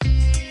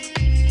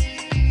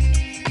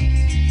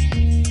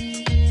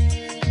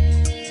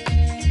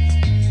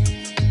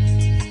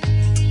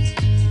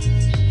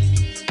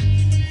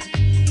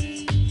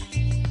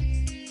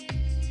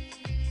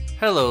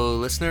Hello,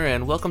 listener,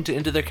 and welcome to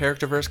Into the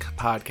Characterverse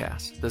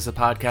podcast. This is a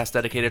podcast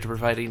dedicated to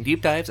providing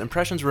deep dives,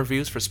 impressions,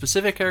 reviews for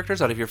specific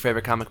characters out of your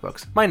favorite comic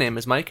books. My name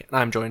is Mike, and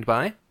I'm joined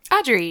by...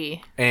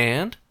 Audrey.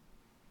 And...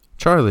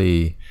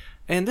 Charlie.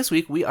 And this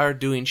week we are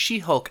doing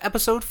She-Hulk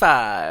Episode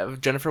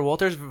 5, Jennifer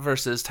Walters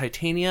versus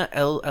Titania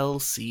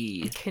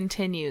LLC.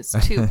 Continues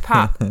to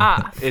pop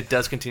off. It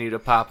does continue to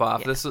pop off.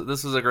 Yeah. This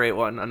is a great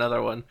one.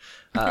 Another one.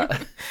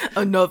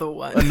 Another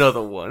one.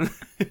 Another one.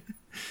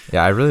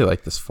 Yeah, I really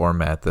like this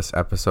format, this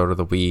episode of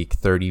the week,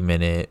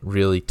 30-minute,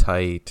 really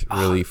tight,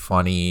 really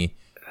funny.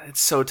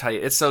 It's so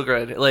tight. It's so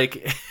good.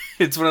 Like,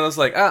 it's one of those,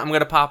 like, I'm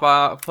going to pop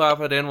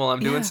it in while I'm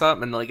doing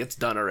something, and, like, it's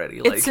done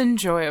already. Like, it's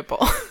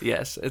enjoyable.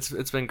 Yes,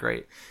 it's been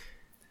great.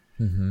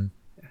 Mm-hmm.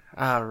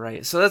 All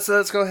right, so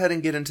let's go ahead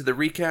and get into the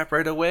recap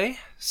right away.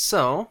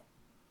 So,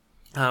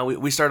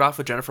 we start off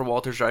with Jennifer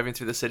Walters driving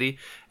through the city,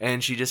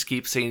 and she just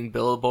keeps seeing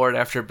billboard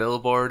after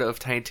billboard of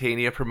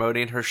Titania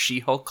promoting her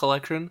She-Hulk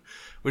collection,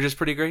 which is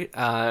pretty great.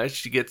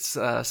 She gets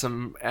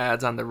some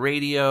ads on the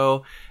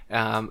radio,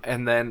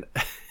 and then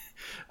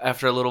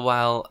after a little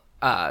while,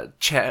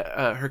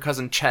 her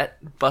cousin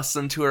Chet busts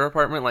into her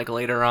apartment, like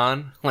later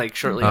on, like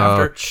shortly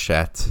after.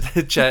 Chet.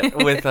 Chet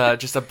with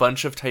just a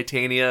bunch of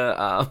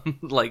Titania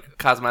like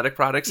cosmetic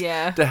products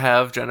to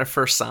have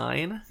Jennifer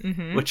sign,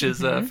 which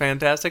is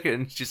fantastic.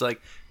 And she's like,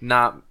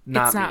 not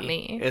It's not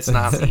me. It's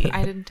not me.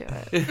 I didn't do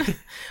it.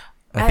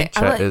 I think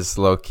Chet is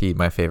low-key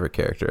my favorite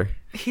character.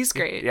 He's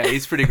great. Yeah,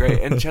 he's pretty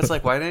great. And Chet's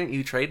like, why didn't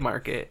you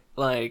trademark it?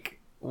 Like,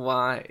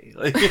 why?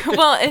 Like,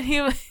 Well, and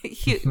he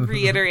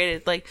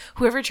reiterated, like,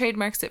 whoever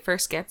trademarks it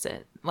first gets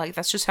it. Like,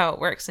 that's just how it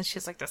works. And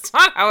she's like, that's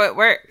not how it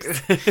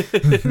works.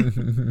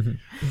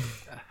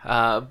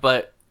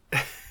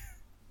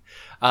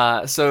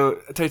 So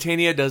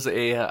Titania does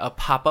a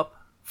pop-up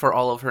for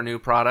all of her new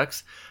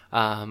products,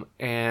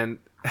 and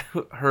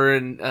her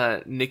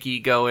and Nikki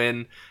go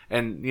in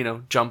and, you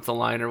know, jump the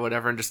line or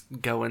whatever and just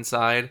go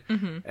inside,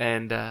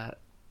 and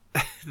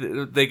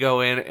they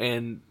go in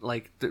and,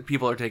 like,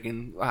 people are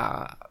taking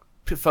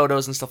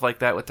photos and stuff like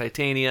that with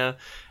Titania,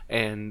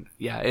 and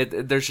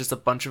there's just a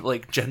bunch of,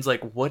 like, Jen's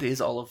like, what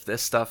is all of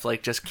this stuff?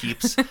 Like, just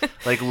keeps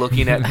like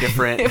looking at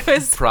different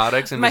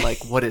products and being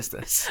like, what is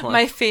this? Like,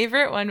 my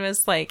favorite one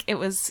was, like, it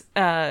was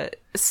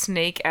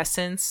snake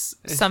essence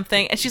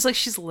something, and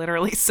she's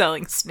literally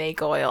selling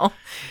snake oil,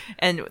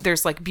 and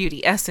there's like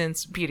beauty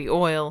essence, beauty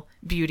oil,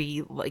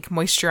 beauty like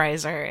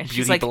moisturizer, and Beauty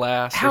she's like,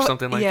 Blast or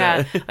something like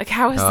that. Like,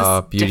 how is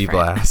this Beauty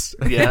different? Blast.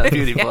 Yeah,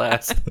 Beauty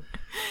Blast.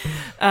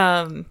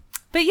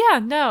 But yeah,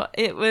 no,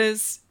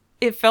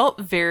 it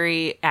felt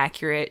very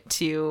accurate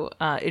to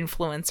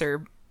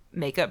influencer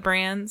makeup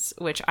brands,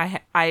 which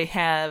I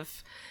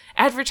have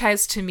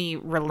advertised to me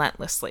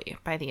relentlessly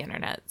by the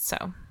internet.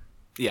 So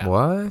Yeah.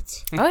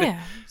 What? oh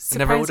yeah, I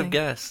never would have Surprising.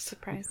 guessed.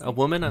 Surprising. A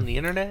woman on the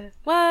internet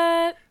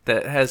What?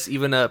 that has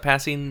even a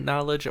passing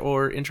knowledge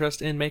or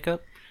interest in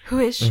makeup. Who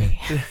is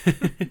she?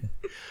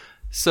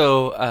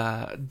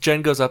 So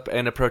Jen goes up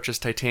and approaches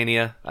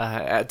Titania,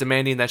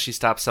 demanding that she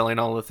stop selling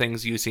all the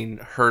things using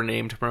her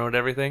name to promote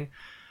everything.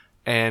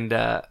 And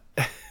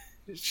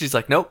she's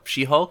like, nope,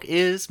 She-Hulk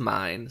is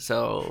mine,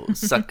 so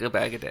suck a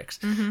bag of dicks.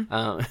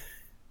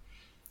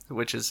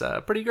 Which is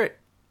pretty great.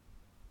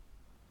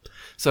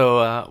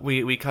 So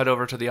we cut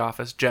over to the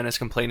office. Jen is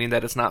complaining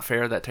that it's not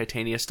fair that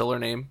Titania stole her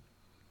name.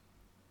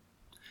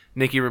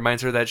 Nikki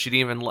reminds her that she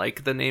didn't even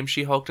like the name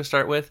She-Hulk to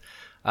start with.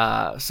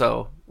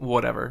 So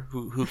whatever,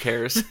 who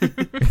cares?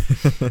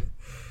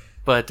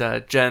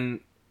 But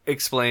Jen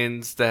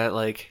explains that,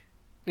 like,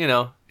 you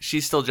know,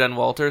 she's still Jen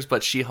Walters,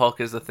 but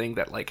She-Hulk is the thing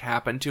that, like,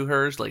 happened to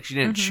hers. Like, she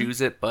didn't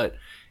choose it, but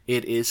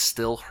it is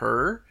still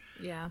her.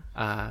 Yeah.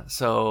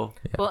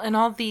 Well, and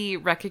all the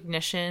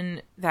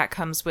recognition that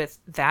comes with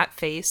that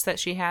face that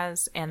she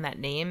has and that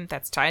name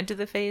that's tied to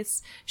the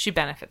face, she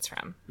benefits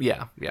from.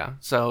 Yeah.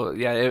 So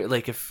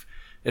like if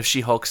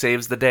She-Hulk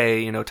saves the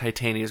day, you know,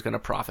 Titania is going to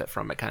profit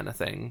from it, kind of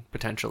thing,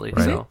 potentially.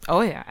 Right. So.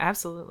 Oh yeah,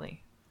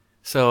 absolutely.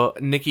 So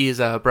Nikki is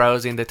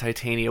browsing the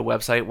Titania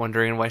website,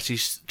 wondering why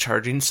she's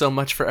charging so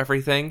much for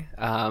everything.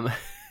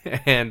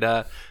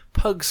 And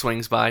Pug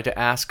swings by to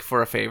ask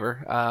for a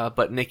favor,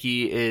 but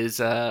Nikki is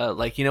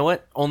like, you know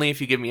what? Only if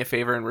you give me a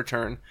favor in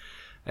return.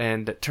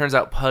 And it turns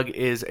out Pug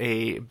is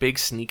a big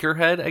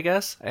sneakerhead, I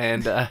guess,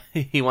 and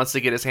he wants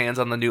to get his hands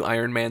on the new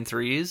Iron Man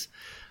 3s,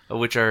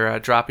 which are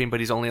dropping,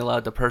 but he's only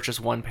allowed to purchase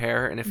one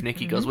pair, and if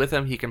Nikki goes with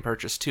him, he can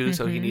purchase two,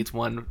 so he needs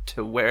one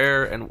to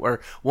wear,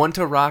 or one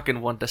to rock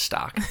and one to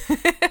stock.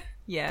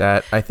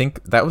 Yeah. I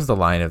think that was the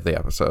line of the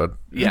episode.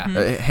 Yeah.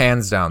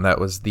 Hands down,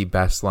 that was the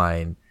best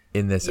line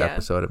in this Yeah.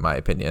 episode, in my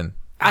opinion.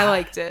 I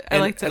liked it. I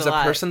liked it as a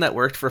lot. a person that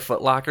worked for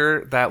Foot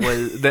Locker,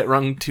 that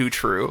rung too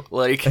true.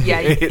 Like, Yeah.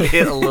 it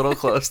hit a little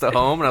close to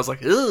home, and I was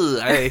like, ugh,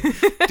 I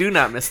do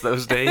not miss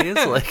those days.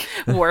 Like,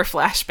 War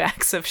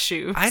flashbacks of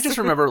shoes. I just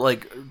remember,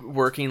 like,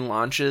 working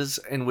launches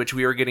in which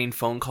we were getting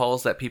phone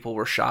calls that people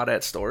were shot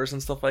at stores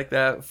and stuff like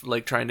that,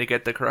 like trying to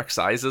get the correct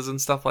sizes and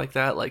stuff like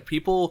that. Like,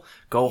 people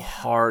go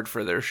hard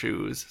for their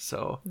shoes.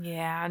 So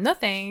Yeah, no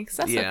thanks.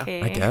 That's Yeah,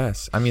 okay. I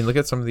guess. I mean, look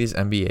at some of these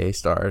NBA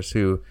stars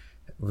who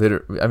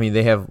I mean,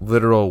 they have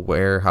literal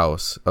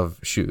warehouse of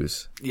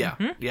shoes. Yeah,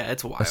 yeah,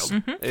 it's wild.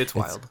 It's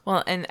wild.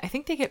 Well, and I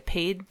think they get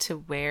paid to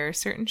wear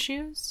certain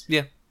shoes.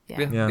 Yeah.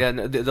 Yeah. Yeah.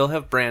 No, they'll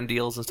have brand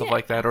deals and stuff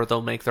like that, or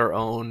they'll make their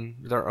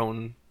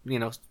own,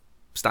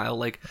 style.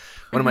 Like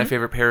one of my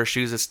favorite pair of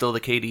shoes is still the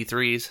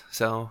KD3s.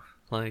 So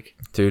like,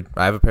 Dude,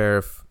 I have a pair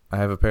of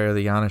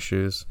the Giannis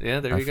shoes. yeah,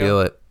 there you I go.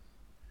 feel it.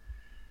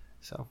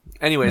 So,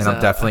 anyways, And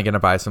I'm definitely gonna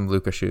buy some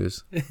Luka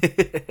shoes.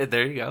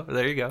 there you go.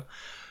 There you go.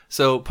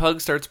 So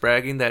Pug starts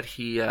bragging that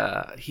he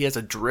has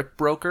a drip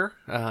broker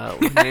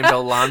named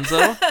Alonzo.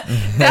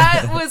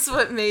 That was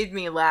what made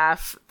me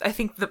laugh. I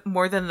think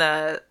more than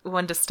the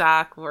one to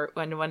stock or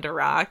one to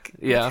rock.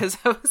 Yeah. Because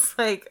I was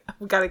like,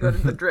 I've got to go to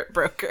the drip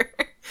broker.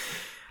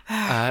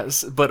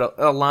 But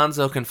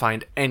Alonzo can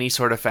find any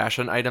sort of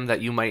fashion item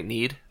that you might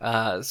need.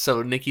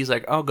 So Nikki's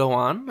like, "Oh, go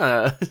on,"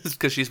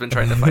 because she's been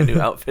trying to find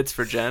new outfits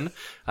for Jen.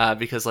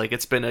 Because like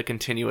it's been a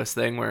continuous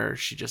thing where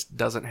she just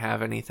doesn't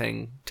have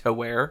anything to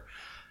wear.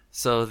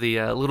 So the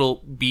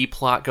little B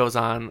plot goes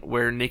on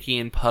where Nikki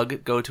and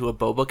Pug go to a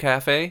boba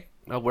cafe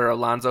where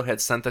Alonzo had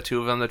sent the two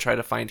of them to try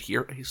to find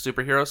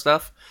superhero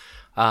stuff.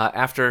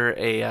 After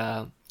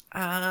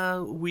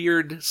a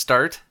weird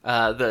start,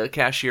 the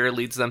cashier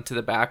leads them to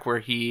the back where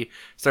he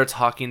starts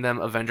hawking them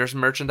Avengers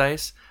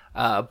merchandise.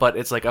 But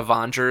it's like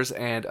Avengers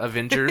and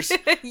Avengers.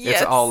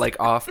 Yes. It's all like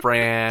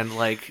off-brand,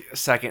 like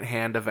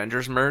second-hand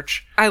Avengers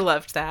merch. I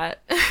loved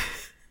that.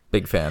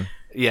 Big fan.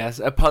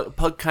 Yes,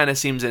 Pug kind of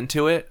seems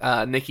into it.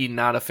 Nikki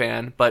not a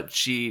fan, but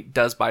she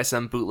does buy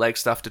some bootleg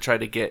stuff to try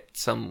to get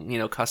some,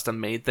 custom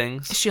made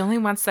things. She only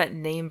wants that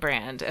name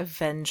brand,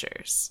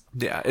 Avengers.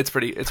 Yeah, it's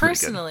pretty good.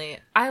 Personally,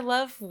 I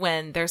love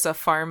when there's a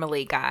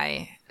Farmily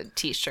Guy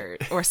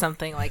t-shirt or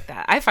something like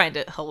that. I find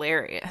it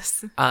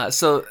hilarious.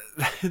 So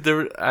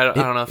there, I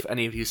don't know if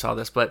any of you saw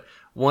this, but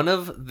one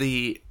of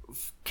the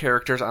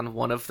characters on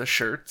one of the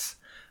shirts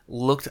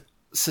looked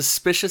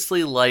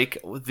suspiciously like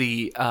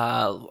the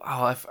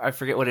I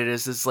forget what it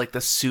is. It's like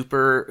the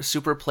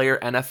super player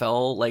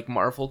NFL like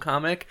Marvel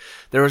comic.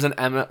 There was an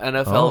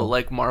NFL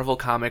like Marvel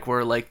comic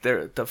where like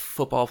the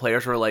football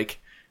players were like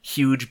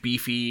huge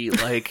beefy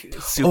like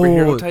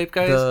superhero type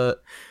guys.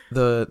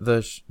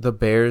 The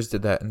Bears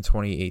did that in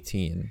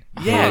 2018.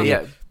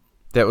 Yeah.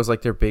 That was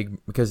like their big,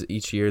 because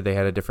each year they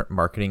had a different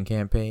marketing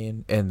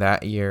campaign, and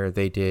that year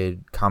they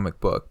did comic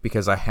book,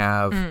 because I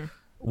have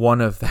one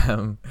of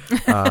them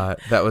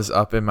that was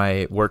up in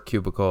my work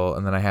cubicle,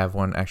 and then I have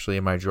one actually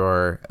in my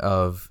drawer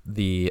of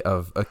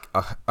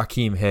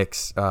Akeem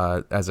Hicks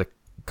as a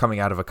coming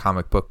out of a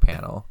comic book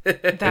panel.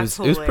 It was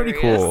pretty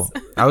cool.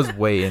 I was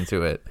way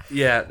into it.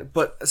 Yeah,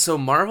 but so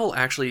Marvel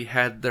actually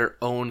had their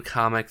own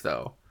comic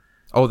though.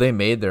 Oh, they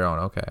made their own.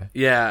 Okay.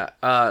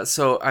 Yeah.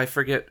 So I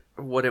forget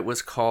what it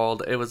was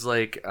called. It was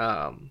like it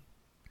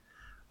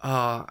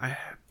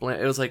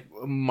was like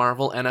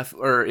Marvel NFL,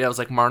 or yeah, it was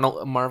like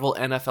Marvel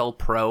NFL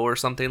Pro or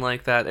something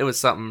like that. It was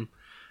something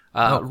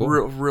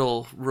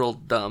cool. real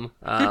dumb.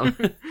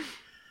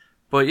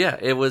 But yeah,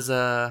 it was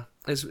it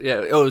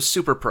was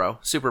Super Pro.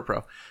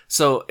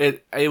 So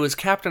it was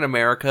Captain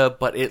America,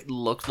 but it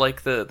looked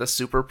like the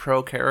Super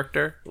Pro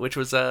character, which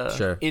was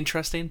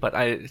interesting. But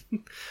I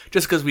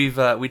just because we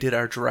did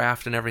our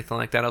draft and everything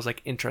like that, I was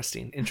like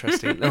interesting.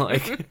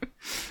 Like,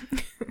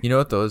 you know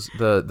what those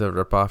the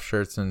ripoff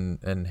shirts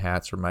and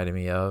hats reminded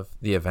me of?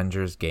 The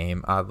Avengers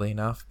game, oddly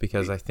enough,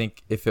 because I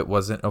think if it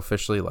wasn't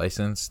officially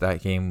licensed,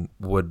 that game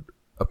would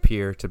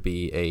appear to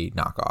be a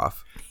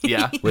knockoff.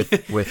 Yeah,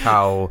 with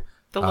how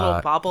the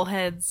little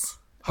bobbleheads.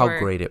 How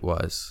great it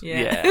was.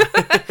 Yeah.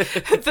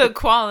 The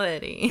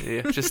quality.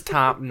 Yeah, just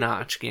top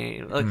notch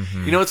game. Like,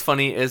 you know what's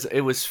funny is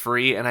it was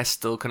free and I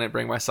still couldn't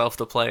bring myself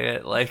to play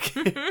it. Like,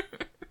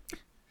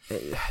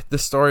 the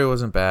story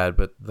wasn't bad,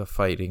 but the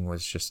fighting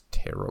was just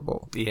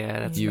terrible.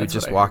 Yeah, you would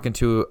just walk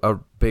into a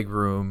big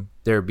room.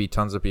 There would be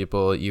tons of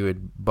people. You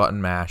would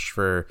button mash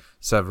for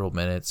several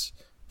minutes.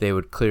 They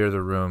would clear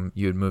the room.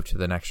 You would move to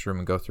the next room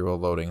and go through a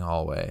loading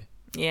hallway.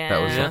 Yeah,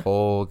 that was the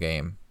whole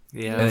game.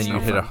 Yeah, and then you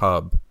hit a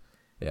hub.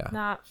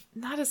 Yeah,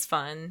 not as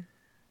fun.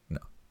 No.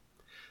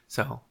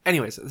 So,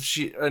 anyways,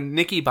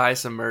 Nikki buys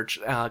some merch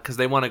because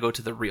they want to go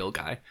to the real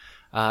guy.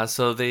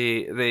 So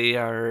they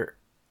are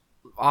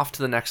off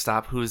to the next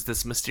stop, who's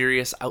this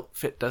mysterious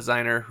outfit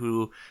designer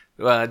who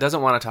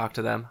doesn't want to talk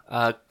to them,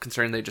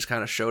 considering they just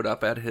kind of showed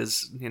up at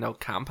his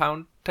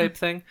compound type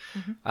thing.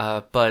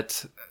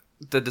 But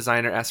the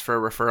designer asks for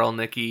a referral.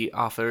 Nikki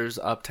offers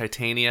up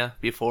Titania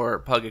before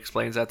Pug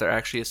explains that they're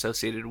actually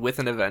associated with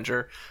an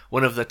Avenger,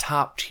 one of the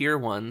top tier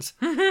ones.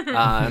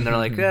 And they're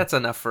like, that's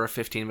enough for a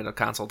 15-minute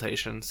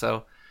consultation.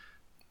 So,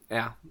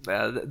 yeah,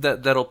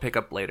 that'll pick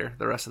up later,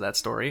 the rest of that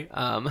story.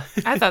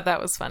 I thought that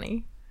was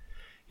funny.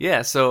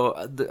 Yeah,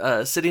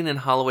 so sitting in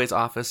Holloway's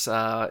office,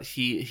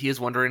 he is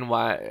wondering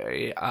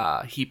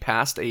why he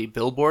passed a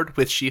billboard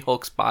with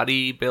She-Hulk's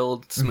body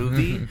build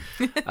smoothie.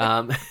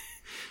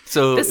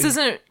 So this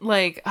isn't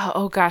like,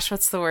 oh gosh,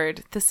 what's the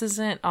word? This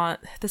isn't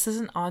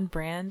on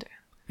brand.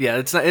 Yeah,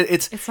 it's not.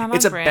 It's not on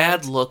it's a brand.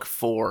 bad look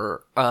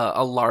for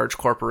a large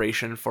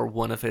corporation for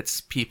one of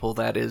its people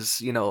that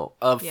is, a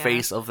Yeah.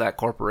 face of that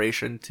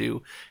corporation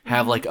to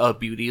have like a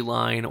beauty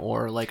line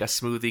or like a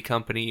smoothie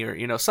company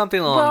or something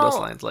along those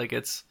Well, lines. Like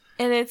it's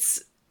And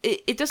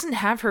it doesn't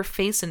have her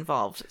face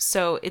involved,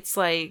 so it's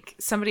like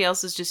somebody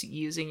else is just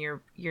using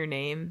your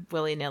name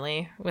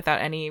willy-nilly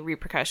without any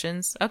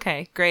repercussions.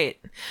 Okay,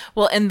 great.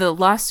 Well, and the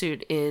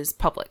lawsuit is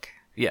public,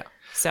 yeah.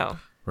 so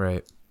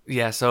Right.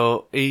 Yeah,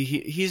 so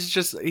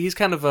he's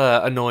kind of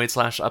annoyed /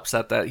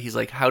 upset that he's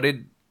like, how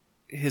did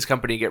his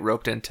company get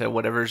roped into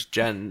whatever's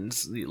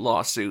Jen's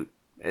lawsuit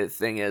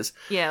thing is?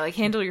 yeah, like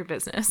handle your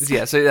business.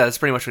 Yeah, so that's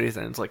pretty much what he's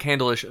saying. It's like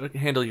handle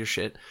your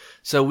shit.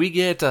 So we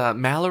get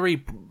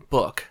Mallory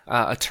Book,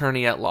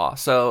 attorney at law.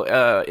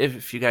 So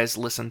if you guys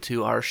listened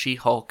to our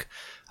She-Hulk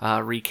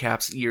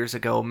recaps years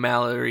ago,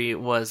 Mallory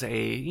was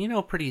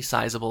a pretty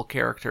sizable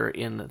character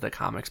in the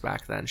comics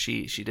back then.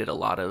 She did a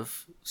lot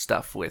of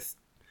stuff with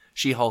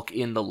She-Hulk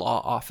in the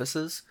law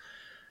offices.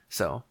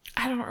 So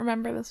I don't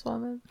remember this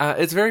woman.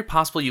 it's very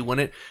possible you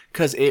wouldn't,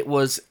 because it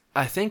was,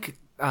 I think,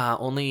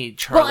 only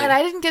Charlie. Well, and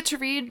I didn't get to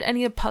read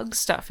any of Pug's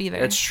stuff either.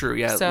 It's true,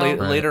 yeah. So-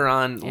 Later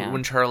on, Yeah.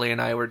 when Charlie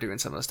and I were doing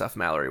some of the stuff,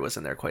 Mallory was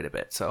in there quite a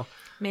bit. So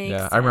Makes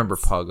Yeah, I remember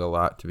sense. Pug a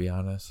lot, to be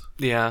honest.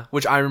 yeah,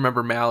 which I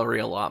remember Mallory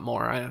a lot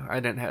more. I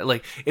didn't have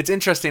like. It's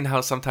interesting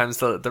how sometimes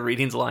the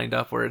readings lined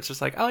up where it's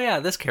just like, oh yeah,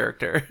 this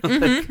character.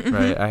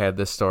 Right. I had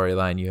this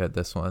storyline. You had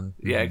this one.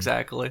 Yeah,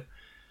 exactly.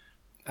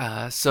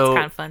 So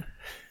Kind of fun.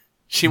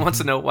 she wants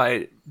to know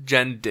why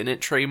Jen didn't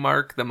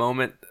trademark the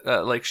moment,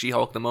 like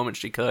She-Hulk, the moment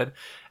she could.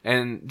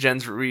 And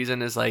Jen's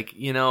reason is like,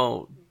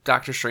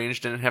 Doctor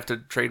Strange didn't have to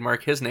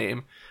trademark his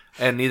name,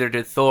 and neither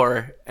did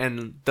Thor,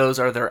 and those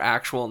are their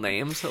actual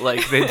names.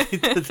 Like,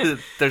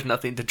 there's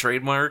nothing to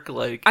trademark.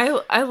 Like,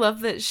 I love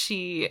that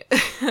she,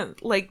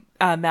 like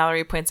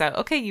Mallory points out,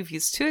 okay, you've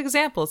used 2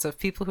 examples of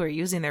people who are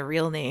using their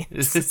real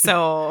names.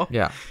 So,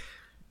 Yeah.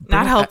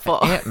 not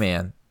helpful.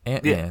 Ant-Man.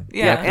 Ant-Man.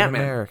 Yeah. Captain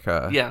Ant-Man.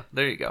 America. yeah,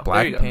 there you go.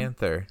 Black there you go.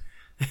 Panther.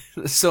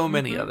 So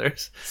many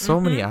others. So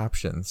many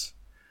options.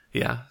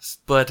 Yeah,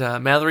 but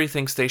Mallory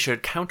thinks they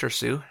should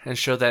countersue and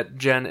show that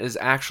Jen is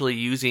actually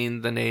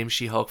using the name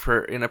She-Hulk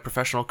in a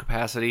professional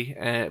capacity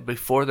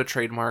before the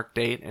trademark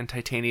date, and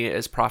Titania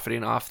is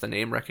profiting off the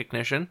name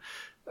recognition.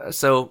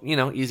 So,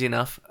 easy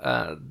enough.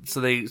 So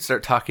they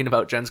start talking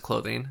about Jen's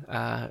clothing,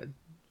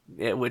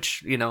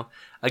 which,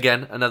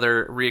 again,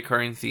 another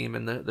reoccurring theme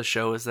in the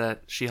show is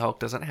that She-Hulk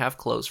doesn't have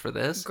clothes for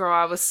this. Girl,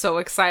 I was so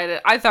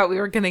excited. I thought we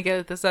were going to get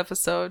it this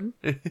episode.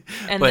 And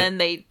But- then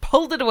they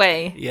pulled it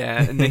away.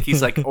 Yeah, and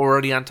Nikki's like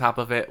already on top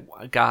of it,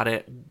 got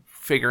it,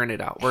 figuring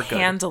it out. We're good.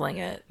 Handling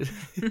it.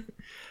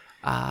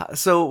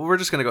 So we're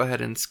just going to go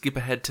ahead and skip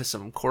ahead to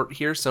some court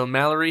here. So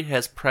Mallory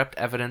has prepped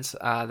evidence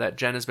that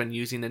Jen has been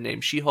using the name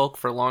She-Hulk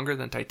for longer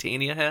than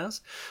Titania has.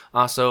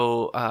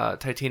 Also,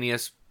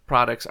 Titania's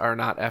products are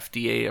not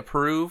FDA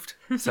approved.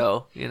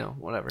 So,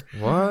 whatever.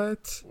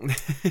 What?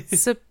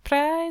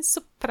 Surprise,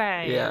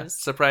 surprise. Yeah,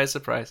 surprise,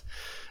 surprise.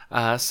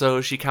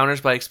 So she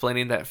counters by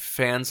explaining that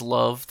fans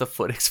love the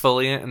foot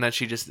exfoliant and that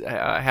she just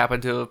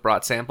happened to have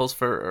brought samples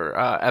for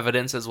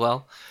evidence as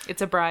well.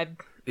 It's a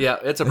bribe. Yeah,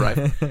 it's a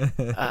bribe.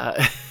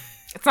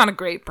 It's not a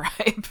great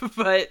bribe,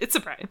 but it's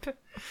a bribe.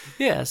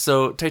 Yeah,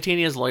 so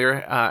Titania's lawyer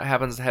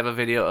happens to have a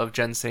video of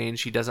Jen saying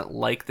she doesn't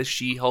like the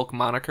She-Hulk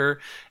moniker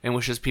and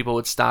wishes people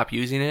would stop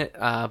using it.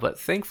 But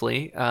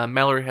thankfully,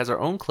 Mallory has her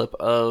own clip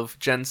of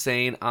Jen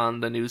saying on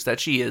the news that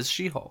she is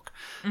She-Hulk.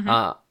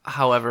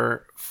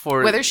 However,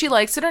 for Whether she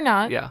likes it or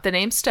not, Yeah. the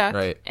name stuck,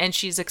 Right. and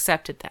she's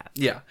accepted that.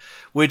 yeah,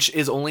 which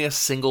is only a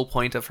single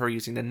point of her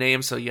using the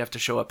name, so you have to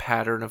show a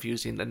pattern of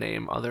using the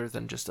name other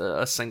than just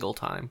a single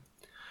time.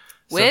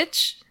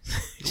 Which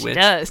she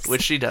does.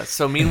 Which she does.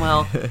 So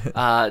meanwhile,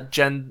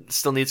 Jen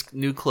still needs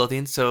new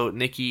clothing, so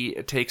Nikki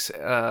takes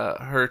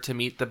her to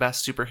meet the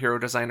best superhero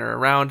designer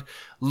around,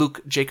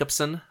 Luke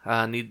Jacobson.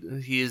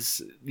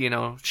 He's,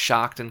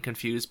 shocked and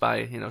confused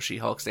by,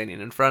 She-Hulk standing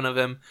in front of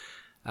him,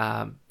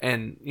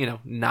 and,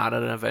 not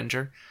an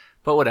Avenger.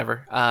 But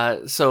whatever.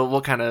 So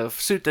what kind of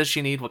suit does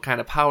she need? What kind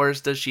of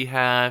powers does she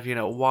have?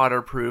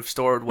 Waterproof,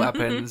 stored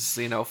weapons,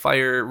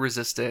 fire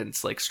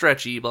resistance, like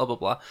stretchy, blah, blah,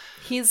 blah.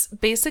 He's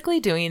basically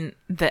doing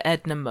the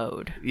Edna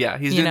mode. Yeah,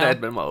 he's You doing know? the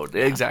Edmund mode.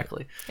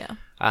 Exactly. Yeah.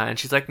 And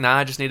she's like, nah,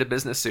 I just need a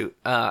business suit.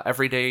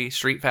 Everyday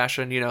street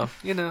fashion,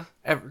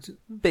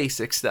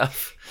 basic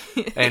stuff.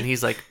 And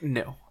he's like,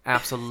 no,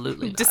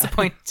 absolutely not.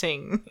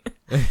 Disappointing.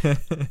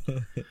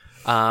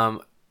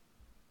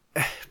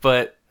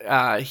 But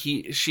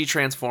she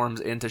transforms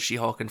into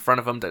She-Hulk in front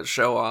of him to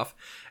show off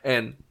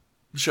and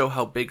show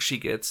how big she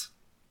gets.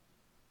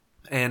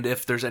 And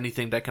if there's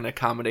anything that can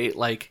accommodate,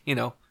 like,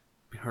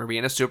 her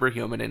being a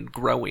superhuman and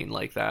growing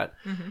like that.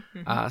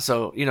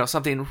 So,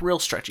 something real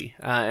stretchy.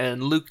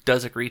 And Luke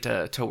does agree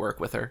to work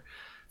with her.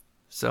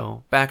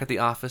 So back at the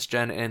office,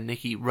 Jen and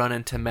Nikki run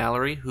into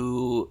Mallory,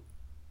 who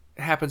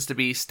happens to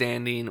be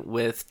standing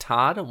with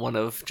Todd, one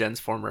of Jen's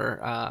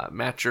former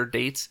matcher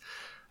dates.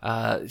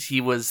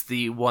 He was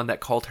the one that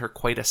called her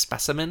quite a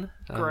specimen.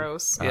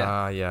 Gross.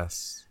 Yeah.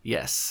 Yes.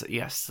 Yes,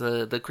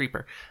 the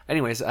creeper.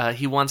 Anyways,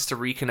 he wants to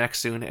reconnect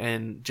soon,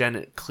 and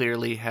Jen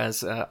clearly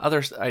has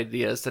other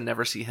ideas to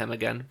never see him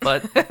again.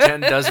 But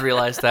Jen does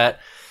realize that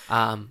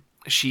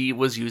she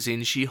was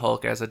using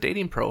She-Hulk as a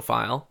dating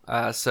profile,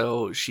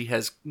 so she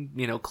has,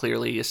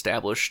 clearly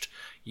established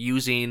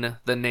using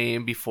the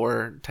name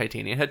before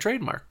Titania had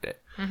trademarked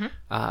it.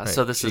 Right.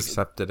 So this she is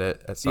accepted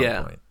it at some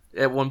point.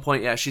 At one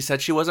point, yeah, she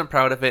said she wasn't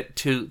proud of it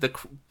to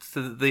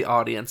the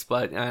audience,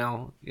 but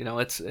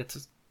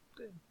it's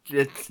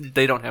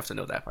they don't have to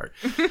know that part.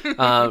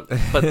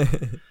 But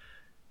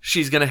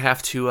she's gonna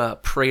have to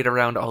parade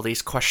around all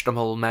these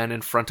questionable men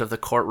in front of the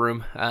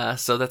courtroom.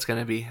 So that's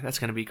gonna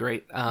be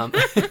great.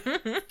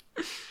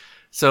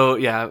 So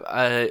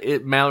yeah,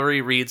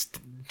 Mallory reads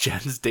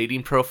Jen's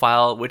dating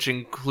profile, which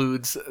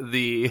includes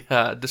the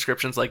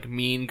descriptions like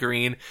mean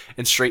green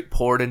and straight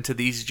poured into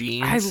these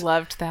jeans. I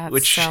loved that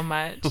so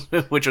much.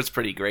 Which was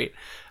pretty great.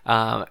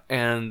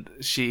 And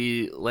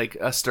she like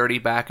a sturdy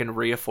back and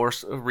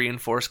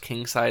reinforced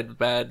king side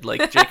bed, like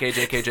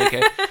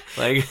JK.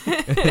 Like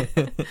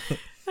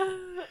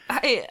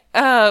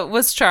I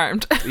was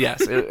charmed.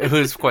 Yes, it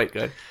was quite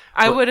good.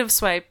 I would have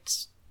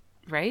swiped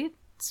right?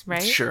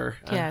 Sure.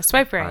 Yeah,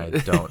 swipe right. I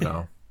don't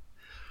know.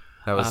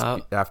 That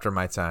was after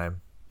my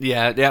time.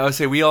 Yeah. I would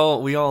say we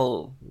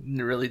all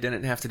really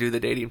didn't have to do the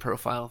dating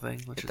profile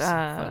thing, which is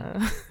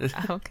fun.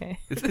 Okay,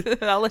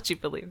 I'll let you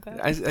believe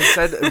that. I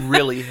said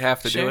really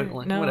have to do it.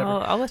 Like, no, whatever.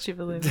 I'll let you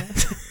believe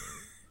that.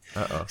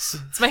 Uh-oh.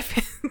 It's my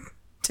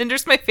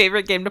Tinder's my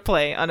favorite game to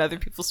play on other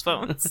people's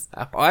phones.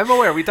 I'm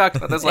aware. We talked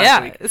about this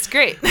last week. Yeah, it's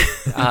great.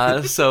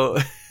 So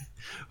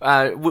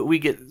we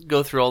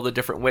go through all the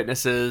different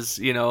witnesses.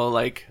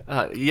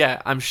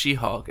 I'm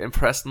She-Hulk.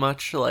 Impressed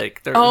much?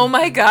 Like, oh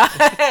my god,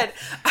 I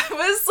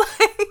was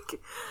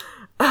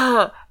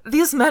like,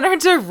 these men are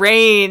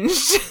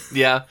deranged.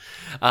 Yeah.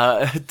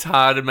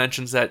 Todd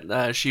mentions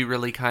that she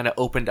really kind of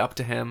opened up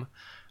to him.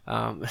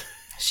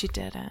 She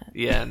didn't.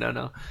 Yeah,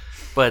 no.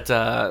 But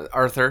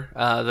Arthur,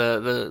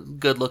 the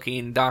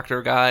good-looking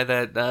doctor guy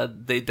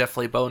that they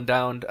definitely boned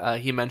down,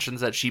 he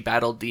mentions that she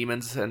battled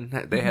demons and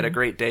they had a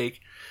great date.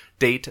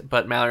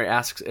 But Mallory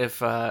asks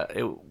if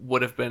it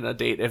would have been a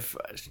date if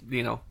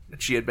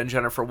she had been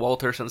Jennifer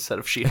Walters instead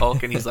of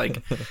She-Hulk, and he's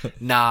like,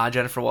 nah,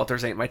 Jennifer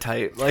Walters ain't my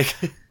type. Like,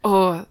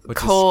 which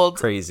cold,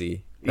 is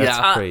crazy.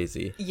 That's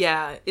crazy.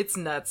 Yeah, it's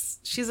nuts.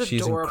 She's adorable.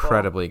 She's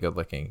incredibly good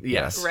looking.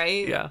 Yes.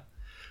 Right? Yeah.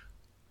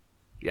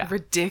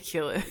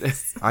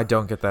 Ridiculous. I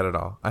don't get that at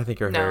all. I think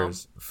her hair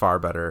is far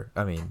better.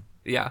 I mean,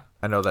 yeah.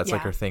 I know that's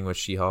like her thing with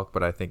She-Hulk,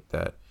 but I think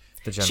that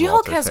the Jen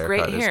She-Hulk Walters has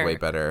great haircut hair. is way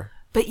better.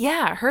 But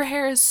yeah, her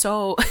hair is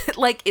so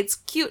like it's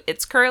cute,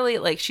 it's curly,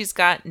 like she's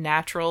got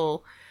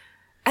natural.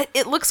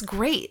 It looks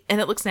great and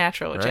it looks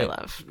natural, which I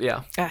love.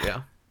 Yeah. Ugh.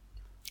 Yeah.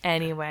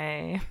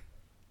 Anyway.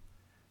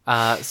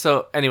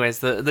 So anyways,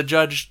 the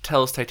judge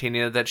tells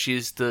Titania that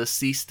she's to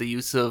cease the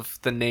use of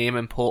the name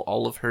and pull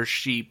all of her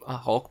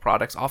Hulk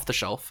products off the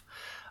shelf.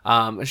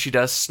 She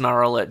does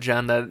snarl at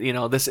Jen that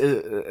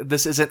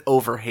this isn't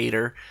over,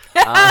 hater.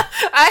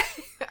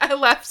 I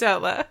laughed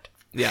out loud.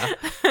 Yeah.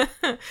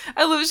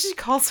 I love she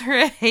calls her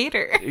a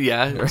hater.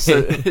 Yeah. Right.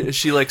 So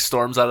she like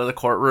storms out of the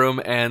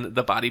courtroom and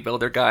the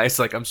bodybuilder guy is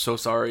like, I'm so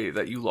sorry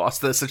that you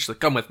lost this. And she's like,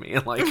 come with me.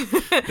 And like,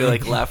 they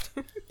like left.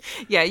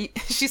 Yeah.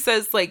 She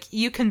says like,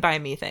 you can buy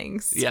me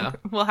things. Yeah.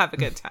 We'll have a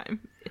good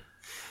time.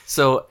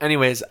 So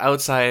anyways,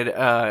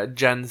 outside,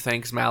 Jen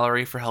thanks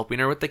Mallory for helping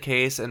her with the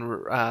case.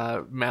 And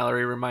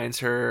Mallory reminds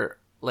her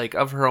like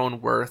of her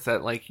own worth,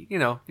 that like,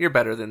 you're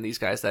better than these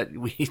guys that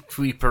we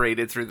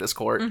paraded through this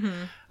court.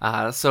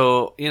 Mm-hmm.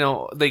 So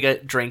they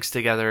get drinks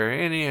together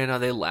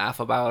and they laugh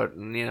about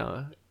and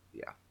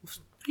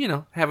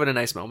having a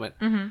nice moment.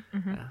 Mm-hmm,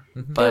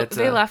 mm-hmm. But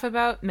they laugh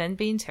about men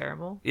being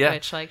terrible. Yeah,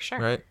 which like sure,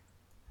 right?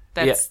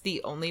 That's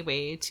the only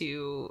way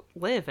to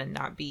live and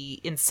not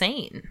be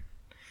insane.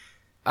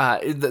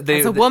 As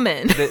a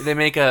woman, they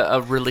make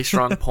a really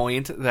strong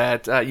point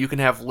that you can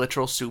have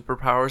literal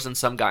superpowers and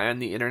some guy on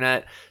the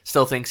internet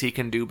still thinks he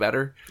can do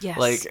better. Yes.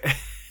 Like,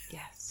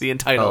 yes. The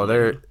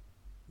entitlement.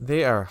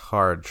 They are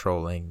hard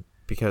trolling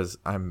because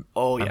I'm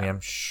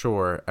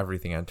sure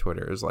everything on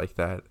Twitter is like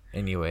that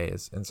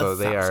anyways. And so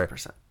they are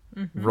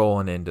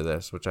rolling into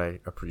this, which I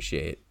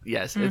appreciate.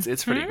 Yes,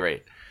 it's pretty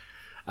great.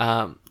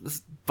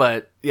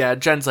 But yeah,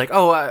 Jen's like,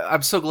 oh,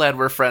 I'm so glad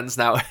we're friends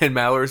now. And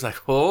Mallory's like,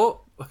 oh.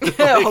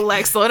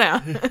 Like, slow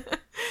down.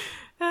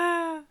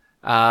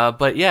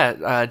 But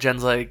yeah,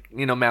 Jen's like,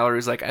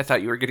 Mallory's like, I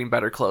thought you were getting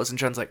better clothes. And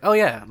Jen's like, oh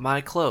yeah,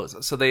 my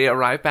clothes. So they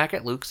arrive back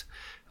at Luke's.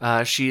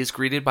 She is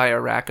greeted by a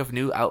rack of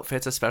new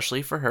outfits,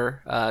 especially for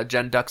her.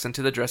 Jen ducks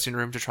into the dressing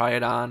room to try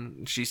it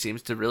on. She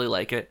seems to really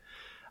like it.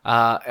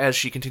 As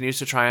she continues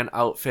to try on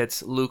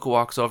outfits, Luke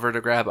walks over to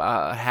grab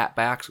a hat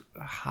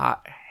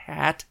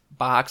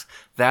box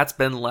that's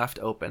been left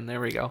open.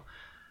 There we go.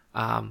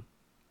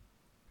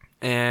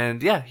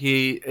 And yeah,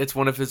 it's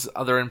one of his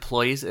other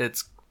employees.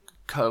 It's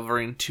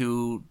covering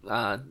two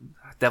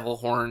devil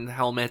horn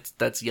helmets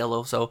that's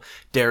yellow, so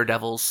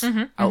Daredevil's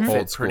outfit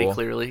Old pretty school.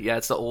 clearly. Yeah,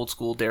 it's the old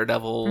school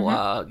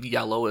Daredevil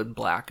yellow and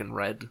black and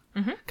red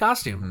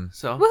costume.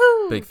 So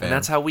Woohoo! Big fan. and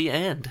that's how we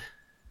end.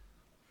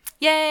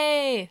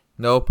 Yay!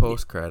 No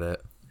post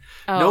credit.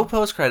 Oh. No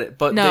post credit,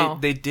 but No.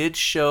 they did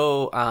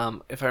show,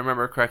 if I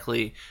remember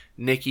correctly,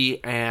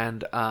 Nikki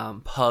and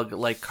Pug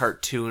like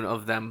cartoon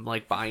of them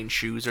like buying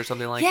shoes or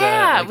something like that.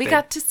 Yeah, Like we they-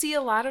 got to see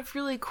a lot of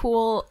really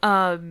cool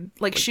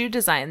like shoe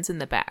designs in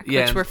the back,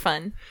 Yeah, which and- were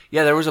fun.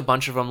 Yeah, there was a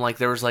bunch of them. Like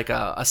there was like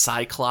a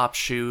Cyclops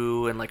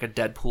shoe and like a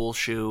Deadpool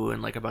shoe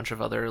and like a bunch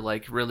of other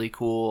like really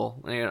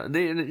cool. You know,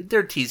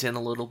 they're teasing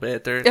a little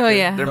bit. They're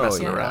yeah. they're Oh,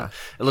 messing yeah. around.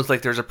 It looks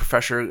like there's a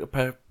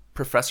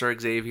Professor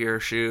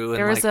Xavier shoe. And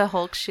There was like, a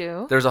Hulk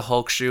shoe. there's a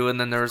Hulk shoe, and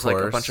then there was like a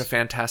course. bunch of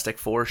Fantastic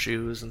Four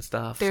shoes and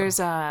stuff. so- There's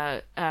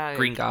a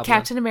Green Goblin.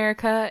 Captain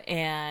America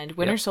and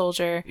Winter Yep.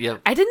 Soldier.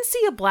 Yep. I didn't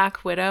see a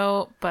Black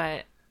Widow,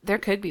 but there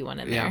could be one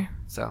in yeah. there.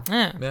 So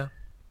Yeah,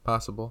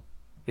 possible.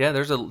 yeah,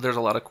 there's a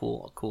lot of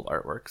cool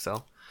artwork.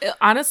 So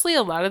Honestly,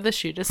 a lot of the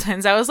shoe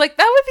designs, I was like,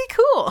 that would be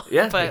cool.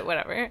 Yeah. But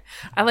whatever.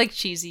 I like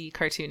cheesy,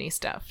 cartoony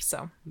stuff.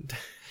 So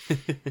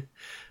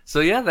so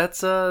yeah,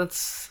 that's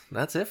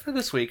it for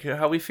this week.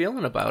 How we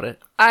feeling about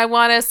it? I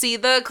want to see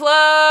the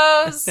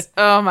clothes.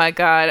 Oh my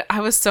god, I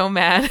was so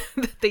mad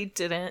that they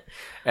didn't.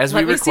 As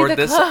Let we me see record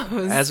the this,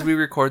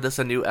 clothes.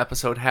 a new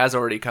episode has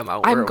already come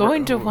out. I'm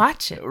going to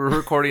watch it. We're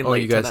recording Oh,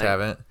 late you guys tonight.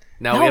 haven't?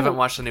 No, No. we haven't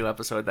watched the new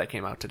episode that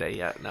came out today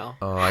yet. No.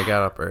 Oh, I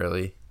got up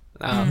early.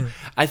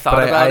 I thought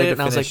But I about had it to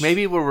and I was like, finish-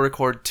 maybe we'll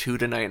record 2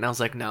 tonight. And I was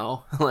like,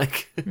 no.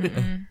 Like, Yeah,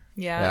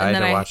 Yeah, I and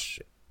had then to watch.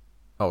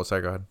 Oh,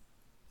 sorry. Go ahead.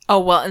 Oh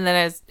well, and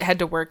then I had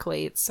to work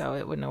late, so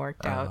it wouldn't have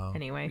worked out Oh.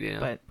 anyway. Yeah.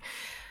 But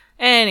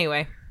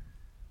anyway,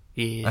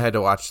 yeah. I had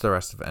to watch the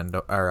rest of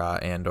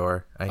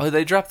Andor. Oh,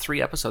 they dropped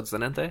 3 episodes,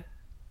 didn't they?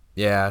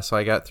 Yeah, so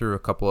I got through a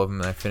couple of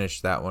them and I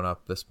finished that one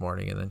up this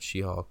morning, and then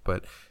She-Hulk.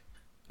 But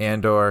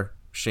Andor,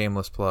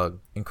 shameless plug,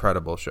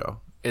 incredible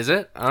show. Is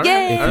it? All right.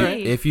 Yay! All right.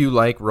 If you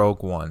like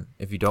Rogue One,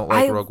 if you don't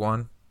like I Rogue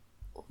One,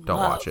 don't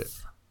watch it.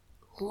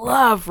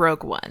 love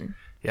Rogue One.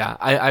 Yeah,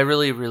 I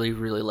really, really,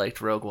 really liked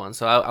Rogue One.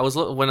 So I was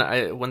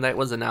when that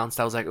was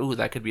announced, I was like, ooh,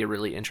 that could be a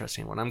really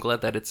interesting one. I'm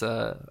glad that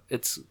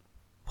it's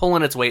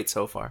pulling its weight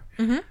so far.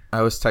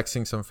 I was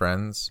texting some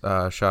friends.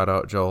 Shout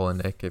out Joel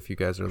and Nick if you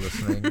guys are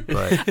listening.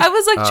 But I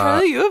was like,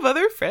 Charlie, you have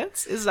other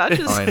friends? Is that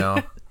just oh, I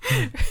know.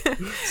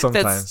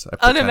 Sometimes that's I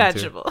pretend to.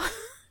 unimaginable?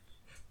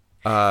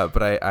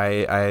 But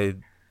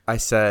I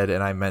said,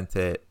 and I meant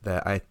it,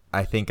 that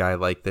I think I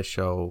like this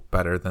show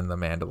better than The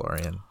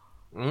Mandalorian,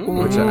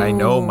 which I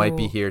know might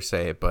be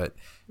hearsay, but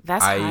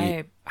That's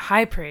I-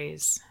 high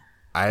praise.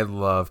 I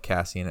love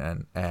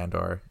Cassian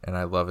Andor, and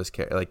I love his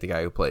like the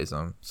guy who plays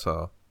him.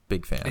 So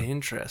big fan.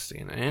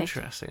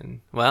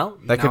 Interesting. Well,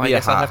 That could now be I a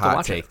guess I'll have to hot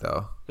watch take, it.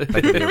 though. That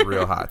could be a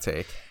real hot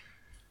take.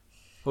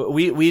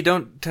 We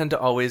don't tend to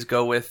always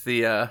go with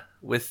the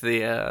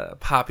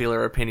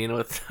popular opinion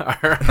with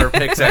our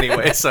picks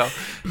anyway. So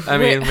I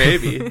mean,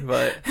 maybe,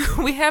 but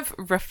We have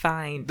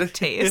refined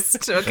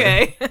taste,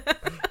 okay?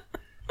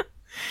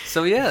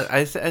 so yeah,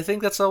 I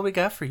think that's all we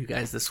got for you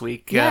guys this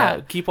week.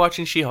 Yeah. Keep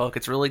watching She-Hulk.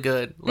 It's really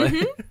good. Like,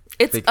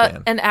 It's Big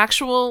fan. an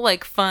actual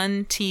like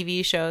fun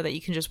TV show that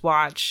you can just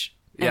watch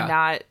and Yeah.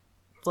 not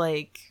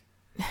like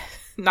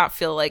not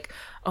feel like,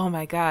 oh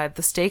my god,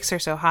 the stakes are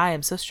so high.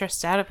 I'm so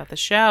stressed out about the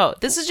show.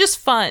 This is just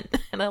fun,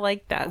 and I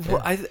like that.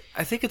 Well, I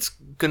think it's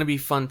gonna be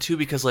fun too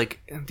because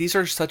like these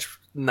are such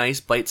nice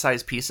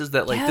bite-sized pieces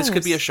that like this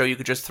could be a Yes. show you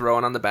could just throw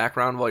on the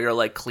background while you're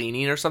like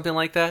cleaning or something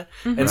like that,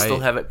 and still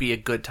Right. have it be a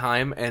good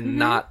time and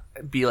not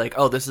be like,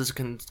 oh, this is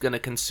gonna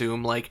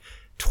consume like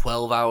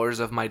 12 hours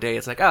of my day.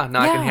 It's like, oh,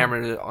 now I can Yeah.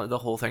 hammer the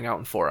whole thing out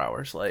in 4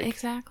 hours. Like,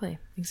 Exactly.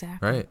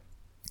 Right.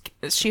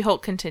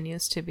 She-Hulk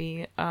continues to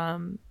be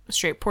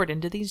straight poured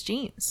into these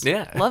jeans.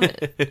 yeah, Love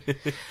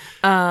it.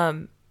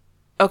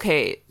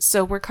 Okay,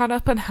 so we're caught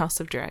up on House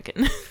of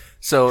Dragon.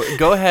 So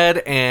go ahead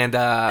and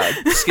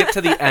skip to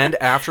the end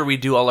after we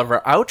do all of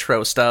our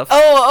outro stuff.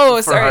 Oh,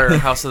 for sorry. our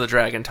House of the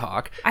Dragon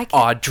talk. I can't-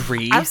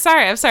 Audrey. I'm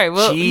sorry.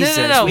 Well, Jesus,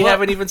 no. we Well,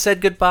 haven't even said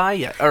goodbye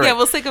yet. All right. Yeah,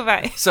 we'll say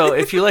goodbye. So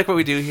if you like what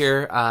we do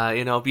here,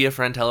 be a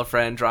friend, tell a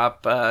friend,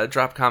 drop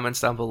comments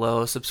down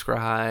below,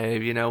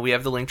 subscribe. We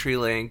have the Linktree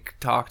link.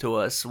 Talk to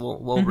us.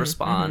 We'll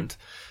respond.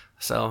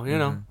 So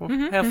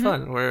we'll have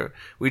fun.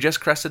 We just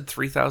crested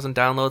 3,000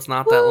 downloads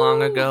not that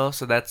long ago.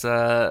 So that's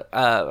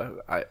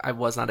I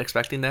was not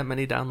expecting that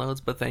many downloads,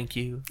 but thank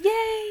you.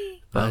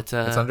 Yay! But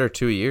It's under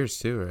 2 years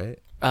too, right?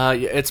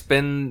 it's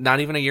been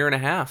not even a year and a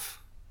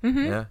half.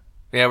 Yeah.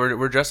 Yeah,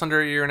 we're just under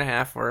a year and a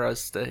half for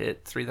us to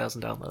hit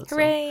 3,000 downloads. so-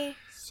 Hooray!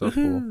 So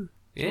cool.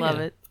 Yeah. Love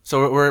it.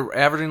 So we're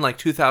averaging like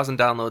 2,000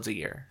 downloads a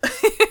year.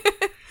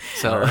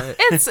 So All right.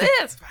 It's fine.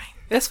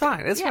 it's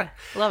fine. It's Yeah,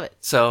 fine. love it.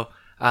 So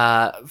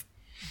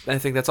I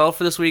think that's all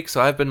for this week.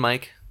 So I've been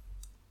Mike.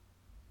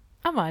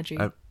 I'm Audrey.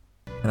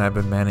 And I've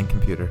been manning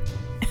computer.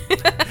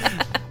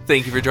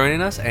 Thank you for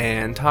joining us,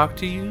 and talk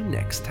to you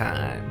next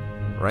time.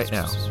 Right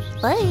now.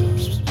 Bye.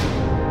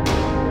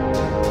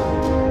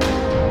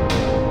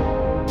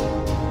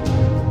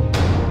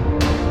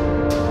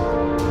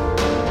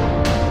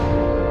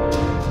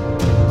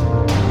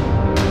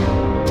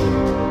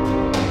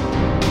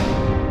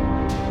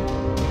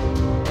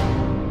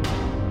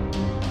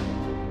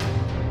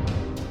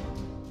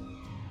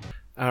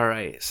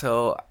 right.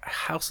 So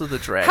House of the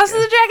Dragon. House of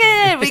the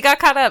Dragon. We got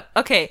caught up.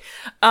 Okay.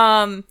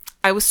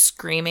 I was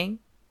screaming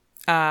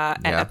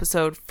at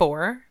episode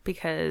 4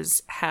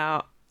 because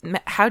how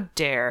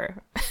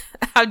dare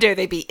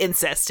they be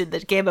incest in the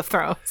Game of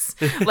Thrones?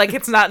 Like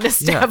it's not an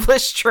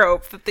established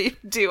trope that they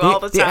do all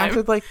the time. They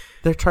acted like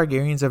the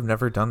Targaryens have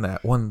never done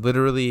that. One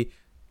literally,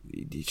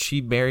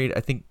 she married,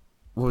 I think,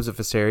 what was it,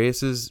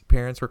 Viserys's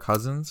parents were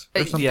cousins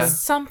or something? Yeah.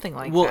 Something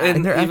like Well, that.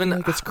 And they're Even-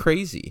 acting like it's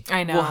crazy.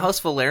 I know. Well,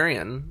 House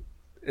Valerian.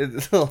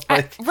 Is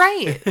like,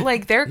 Right.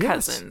 Like they're Yes.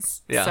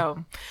 cousins. Yeah.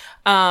 So,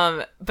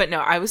 but no,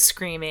 I was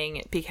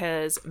screaming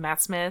because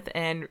Matt Smith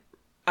and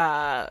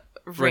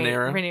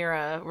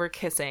Rhaenyra were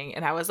kissing,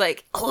 and I was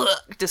like, ugh,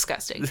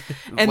 disgusting.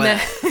 And then,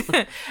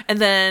 and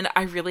then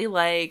I really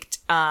liked,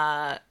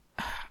 I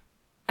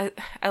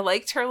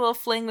liked her little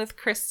fling with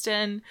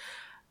Kristen,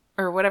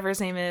 or whatever his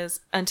name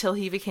is, until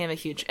he became a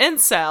huge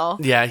incel.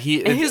 yeah, And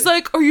he's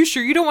like, "Are you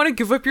sure you don't want to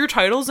give up your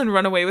titles and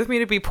run away with me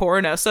to be poor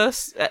in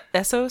Essex?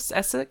 Essex?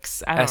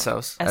 I don't know.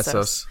 Essos.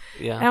 Essos.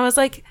 Yeah. And I was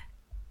like,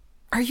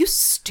 "Are you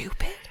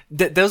stupid?"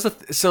 That was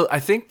so I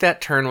think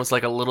that turn was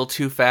like a little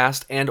too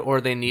fast, and or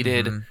they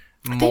needed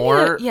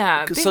more.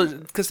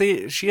 Because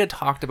she had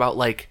talked about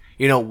like,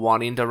 you know,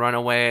 wanting to run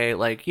away,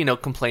 like, you know,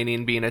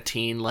 complaining being a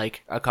teen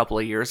like a couple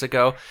of years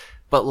ago,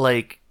 but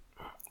like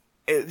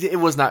it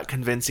was not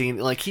convincing.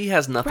 Like he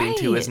has nothing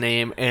to his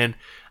name, and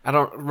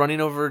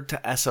running over to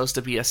Essos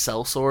to be a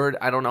sellsword.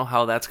 I don't know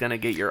how that's gonna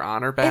get your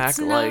honor back. It's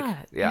like,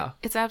 not. yeah,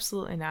 It's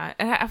absolutely not.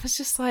 And I was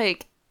just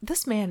like,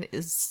 this man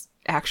is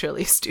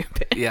actually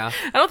stupid. yeah.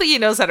 I don't think he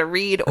knows how to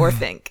read or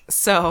think.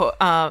 So,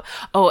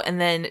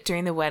 and then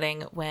during the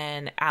wedding,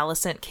 when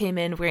Alicent came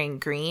in wearing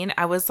green,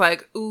 I was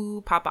like,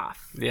 ooh, pop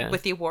off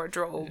with your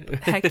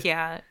wardrobe. Heck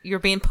yeah. You're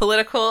being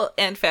political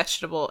and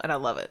fashionable, and I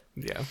love it.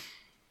 Yeah.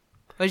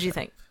 What did you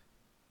think?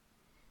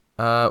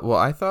 Well,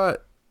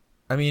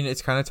 I mean,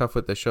 it's kind of tough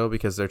with the show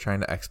because they're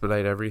trying to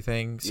expedite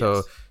everything. So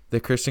Yes.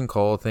 the Kristen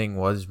Cole thing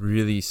was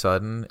really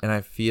sudden. And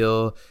I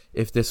feel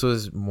if this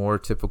was more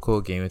typical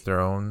Game of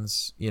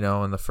Thrones, you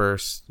know, in the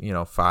first,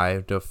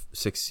 5 to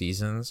 6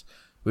 seasons,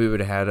 we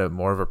would have had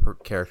more of a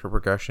character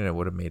progression. It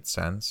would have made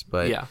sense.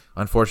 But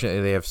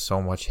unfortunately, they have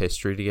so much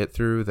history to get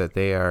through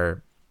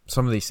that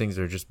some of these things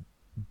are just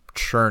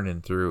churning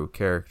through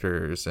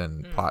characters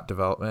and plot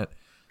development.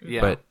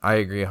 Yeah. But I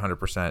agree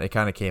 100%. It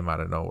kind of came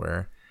out of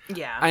nowhere.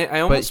 Yeah.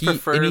 I almost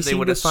prefer they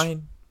would have.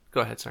 find.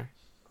 Go ahead, sorry.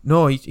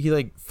 No, he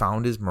like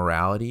found his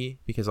morality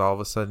because all of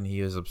a sudden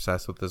he was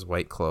obsessed with this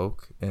white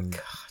cloak and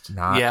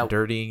not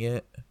dirtying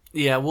it.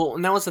 Yeah, well,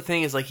 and that was the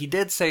thing is like he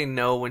did say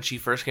no when she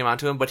first came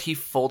onto him, but he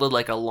folded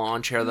like a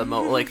lawn chair the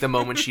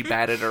moment she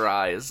batted her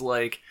eyes.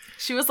 Like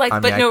she was like,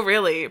 no,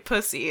 really,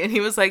 pussy, and he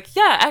was like,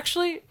 yeah,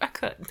 actually, I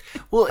could.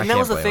 Well, and that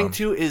was the thing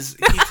too is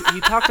he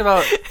talked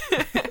about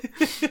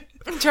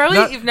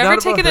Charlie. You've never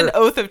taken an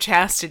oath of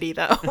chastity,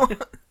 though.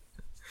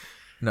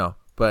 No,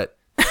 but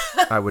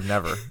I would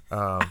never.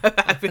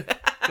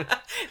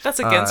 That's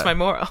against my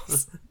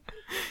morals.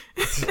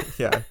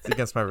 Yeah, it's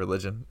against my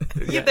religion.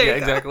 Yeah,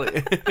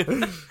 exactly.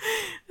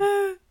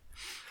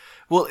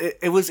 Well,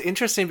 it was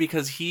interesting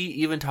because he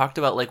even talked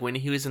about like when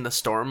he was in the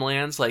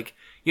Stormlands, like,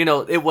 you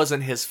know, it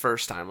wasn't his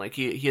first time. Like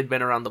he had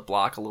been around the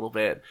block a little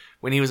bit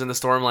when he was in the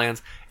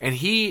Stormlands, and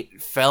he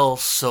fell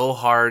so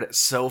hard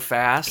so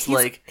fast.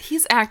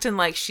 He's acting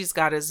like she's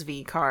got his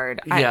V card.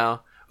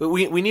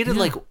 We needed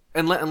like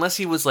unless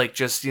he was like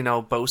just, you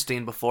know,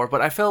 boasting before,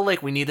 but I felt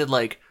like we needed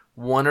like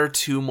 1 or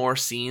 2 more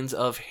scenes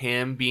of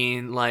him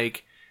being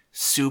like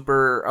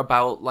super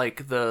about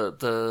like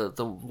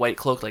the white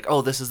cloak, like,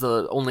 oh, this is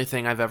the only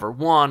thing I've ever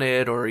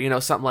wanted, or, you know,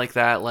 something like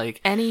that, like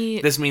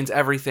this means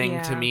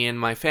everything to me and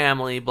my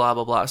family, blah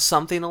blah blah,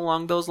 something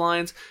along those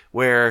lines,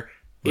 where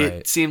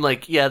it seemed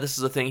like this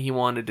is the thing he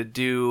wanted to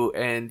do,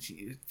 and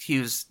he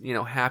was, you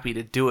know, happy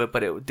to do it,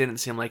 but it didn't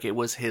seem like it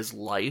was his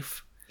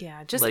life.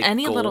 Yeah, just like,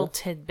 any goal. little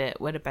tidbit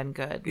would have been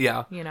good.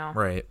 Yeah, you know,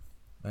 right.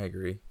 I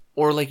agree.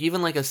 Or like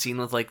even like a scene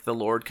with like the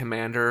Lord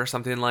Commander or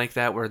something like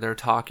that, where they're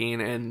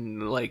talking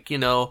and like, you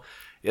know,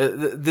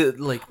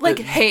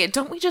 hey,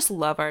 don't we just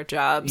love our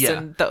jobs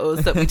and the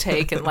oaths that we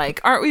take, and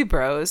like, aren't we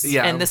bros?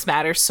 Yeah, and this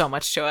matters so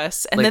much to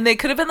us. And then they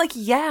could have been like,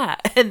 yeah,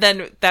 and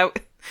then that.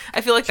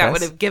 I feel like that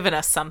would have given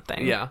us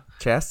something. Yeah,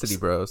 chastity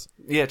bros.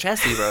 Yeah,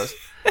 chastity bros.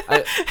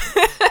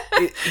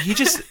 He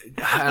just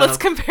let's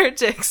compare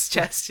Dick's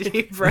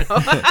chastity bro.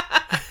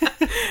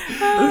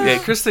 Yeah,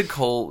 Kristen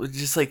Cole,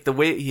 just like the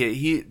way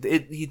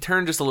he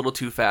turned just a little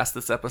too fast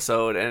this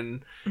episode,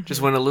 and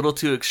just went a little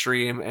too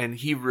extreme, and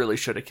he really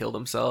should have killed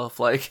himself.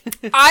 Like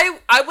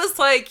I was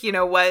like, you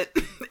know what?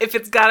 If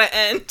it's gotta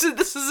end,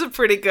 this is a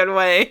pretty good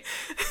way.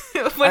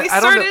 When he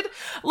started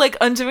like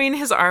undoing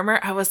his armor,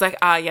 I was like,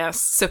 yes,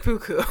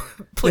 seppuku.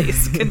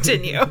 Please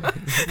continue.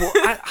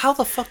 Well, how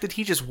the fuck did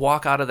he just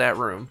walk out of that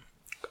room?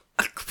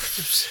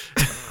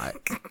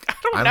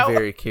 I'm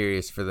very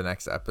curious for the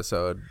next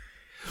episode.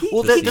 He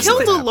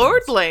killed a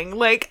lordling.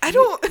 Like, I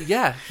don't.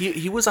 Yeah,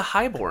 he was a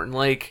highborn.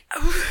 Like,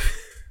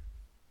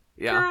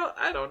 Yeah. Girl,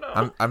 I don't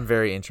know. I'm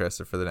very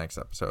interested for the next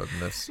episode in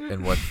this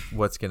and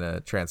what's gonna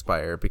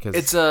transpire because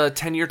It's a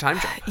 10-year time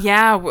jump.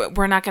 Yeah,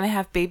 we're not gonna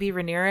have baby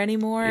Rhaenyra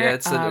anymore. Yeah,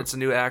 it's a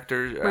new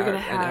actor gonna and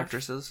have-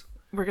 actresses.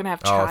 We're gonna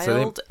have Oh, so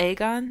child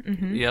Aegon.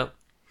 Mm-hmm. Yep.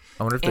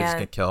 I wonder if they're just and-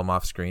 gonna kill him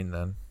off screen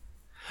then.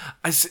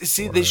 I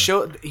see. They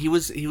showed he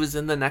was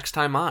in the next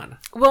time on.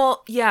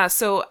 Well, yeah.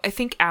 So I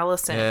think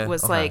Allison Yeah,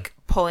 was okay. like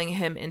pulling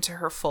him into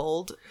her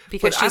fold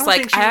because But I she's don't like,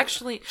 think I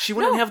actually she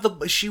wouldn't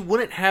No. she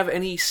wouldn't have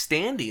any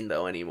standing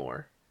though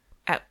anymore.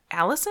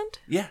 Allison.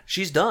 Yeah,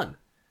 she's done.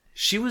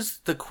 She was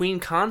the queen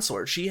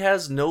consort. She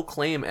has no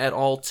claim at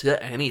all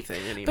to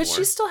anything anymore. But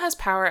she still has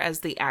power as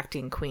the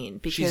acting queen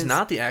because She's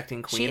not the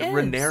acting queen. She is.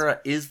 Rhaenyra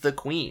is the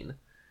queen.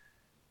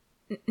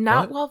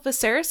 not What? while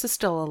Viserys is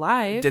still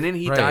alive. Didn't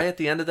he Right. die at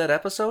the end of that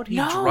episode? He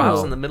No.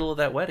 drops in the middle of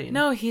that wedding.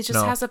 No, he just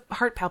No. has a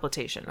heart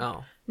palpitation.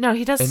 Oh. No,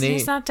 he does. And they-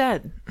 He's not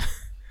dead.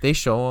 They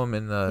show him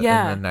in the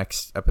Yeah.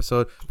 next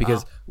episode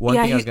because Oh. one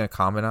Yeah, thing I was he- gonna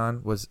comment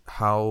on was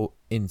how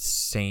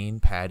insane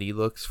Patty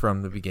looks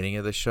from the beginning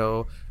of the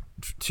show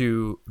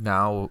to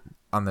now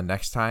on the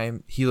next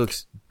time. He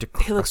looks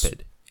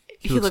decrepit.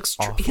 He looks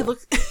awful.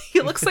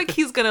 he looks like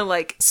he's gonna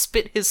like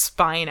spit his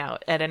spine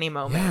out at any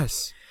moment.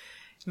 Yes,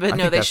 But I no,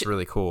 think they that's should.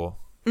 really cool.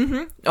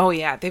 Oh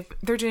yeah,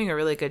 they're doing a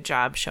really good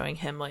job showing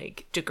him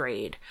like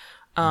degrade.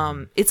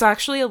 It's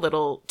actually a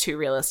little too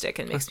realistic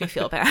and makes me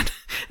feel bad.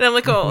 And I'm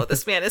like, oh,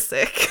 this man is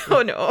sick.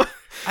 Oh no,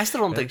 I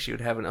still don't think she would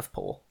have enough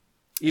pull.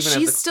 Even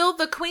she's if still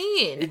the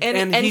queen,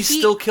 and he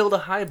still killed a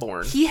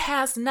highborn. he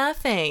has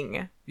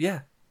nothing.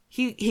 Yeah.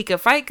 He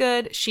could fight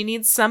good. She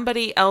needs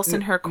somebody else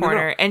in her no.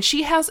 corner, and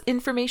she has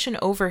information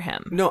over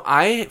him. No,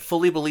 I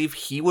fully believe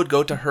he would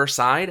go to her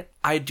side.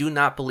 I do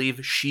not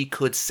believe she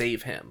could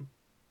save him.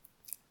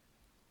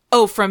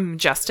 Oh, from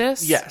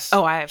Justice? Yes.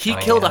 Oh, I have. He no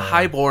idea. killed a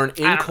highborn I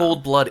in don't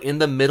cold blood in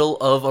the middle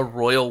of a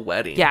royal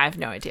wedding. Yeah, I have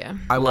no idea.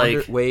 I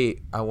Like-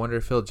 wonder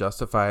if he'll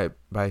justify it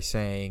by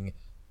saying,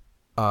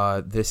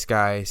 this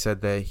guy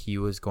said that he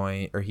was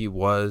going, or he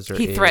was, or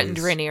He threatened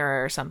is-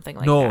 Rhaenyra or something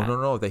like no, that.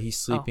 no, that he's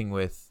sleeping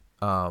with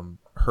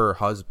her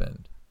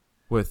husband,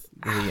 with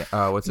the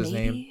what's his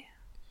name? Maybe?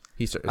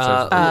 He starts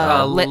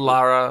with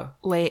Lara.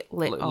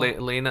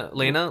 Lena.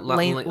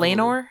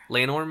 Lenor?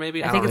 Lenor,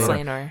 maybe? I think don't it's know.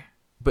 Lenor.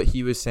 But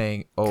he was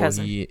saying,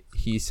 Cousin.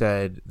 he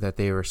said that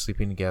they were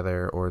sleeping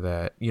together, or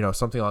that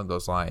something along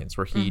those lines,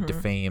 where he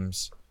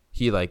defames,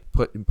 he like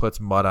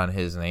puts mud on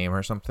his name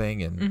or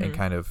something, and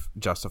kind of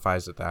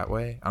justifies it that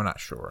way. I'm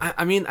not sure.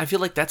 I mean, I feel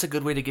like that's a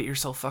good way to get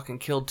yourself fucking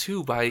killed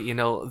too by,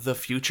 the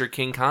future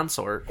king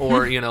consort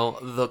or,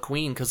 the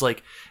queen. Because,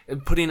 like,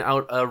 putting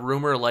out a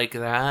rumor like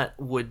that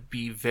would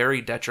be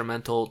very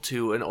detrimental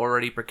to an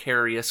already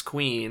precarious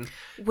queen.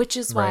 Which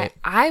is why Right.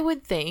 I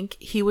would think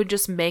he would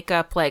just make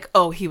up like,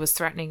 oh, he was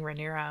threatening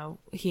Rhaenyra.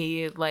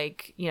 He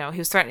he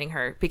was threatening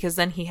her because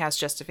then he has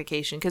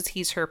justification because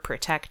he's her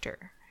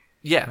protector.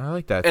 Yeah. I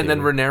like that And then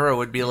theory. Rhaenyra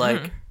would be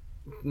like,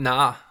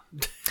 nah.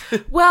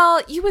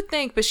 Well, you would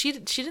think, but she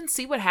didn't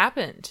see what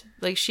happened.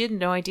 Like she had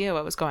no idea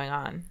what was going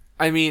on.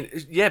 I mean,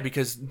 yeah,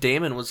 because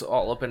Daemon was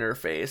all up in her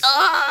face.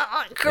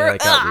 Oh, Yeah, that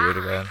got weird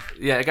again.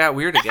 Yeah, it got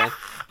weird again.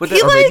 But He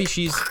that, Or like-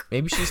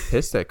 maybe she's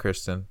pissed at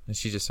Kristen, and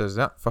she just says,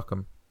 "No, fuck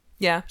him.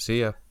 Yeah. See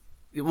ya."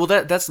 well,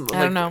 that's like,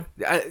 don't know.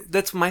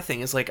 That's my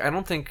thing. Is like I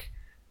don't think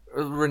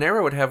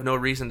Rhaenyra would have no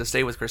reason to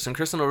stay with Kristen.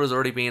 Kristen was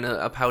already being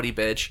a pouty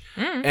bitch,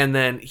 and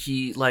then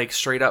he like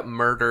straight up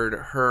murdered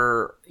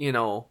her.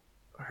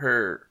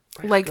 Her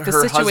Like the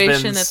her situation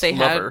husband's that they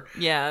lover.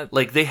 had. Yeah.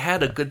 Like they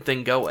had a good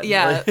thing going.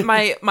 Yeah,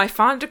 my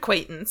fond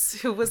acquaintance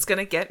who was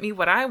gonna get me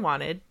what I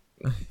wanted,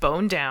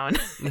 boned down,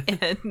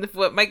 and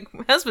what my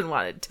husband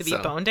wanted to be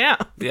So, boned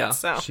down. yeah.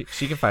 So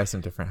She can find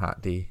some different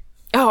hot D.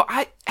 oh,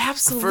 I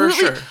absolutely.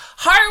 sure.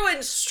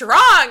 Harwin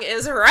Strong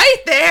is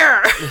right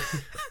there.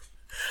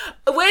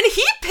 When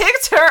he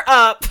picked her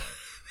up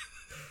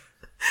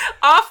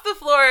off the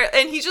floor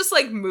and he just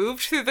like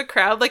moved through the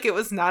crowd like it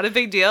was not a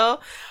big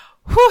deal.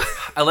 Whew.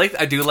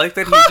 I do like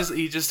that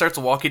he just starts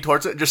walking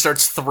towards it and just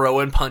starts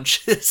throwing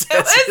punches.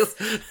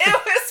 It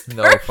was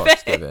No fucks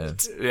perfect. given.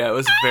 Yeah, it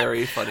was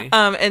very funny.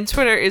 And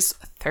Twitter is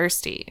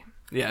thirsty.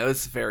 Yeah, it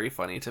was very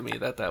funny to me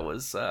that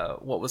was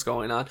what was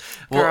going on.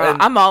 Girl,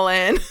 and I'm all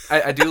in.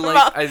 I do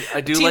like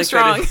I do Team like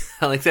strong. that.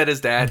 I like that his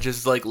dad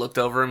just like looked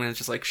over him and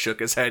just like shook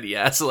his head.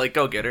 Yeah, so like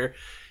go get her.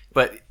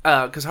 But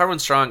because Harwin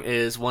Strong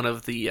is one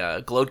of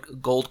the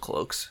gold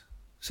cloaks,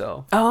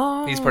 so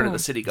Oh, he's part of the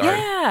city guard.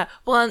 Yeah.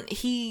 Well, and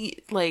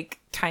he like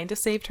kind of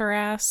saved her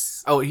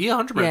ass. Oh, he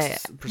 100% Yeah.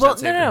 Well,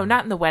 saved no, her.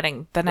 not in the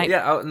wedding. The night.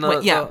 Yeah, out in the,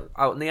 Wait, yeah.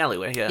 out in the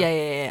alleyway. Yeah,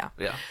 Yeah.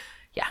 yeah.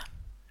 Yeah.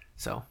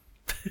 So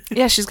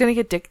Yeah, she's gonna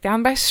get dicked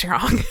down by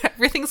Strong.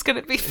 Everything's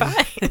gonna be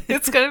fine.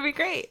 It's gonna be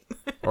great.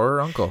 Or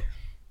her uncle.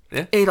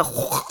 yeah,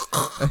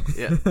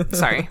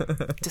 Sorry,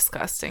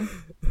 disgusting.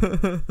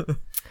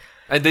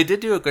 and they did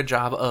do a good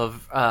job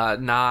of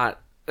not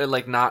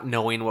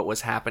knowing what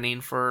was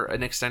happening for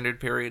an extended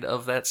period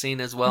of that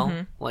scene as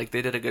well. Like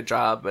they did a good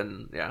job,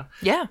 and yeah.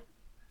 Yeah.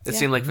 It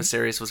seemed like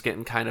Viserys was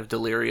getting kind of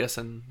delirious,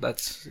 and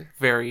that's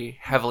very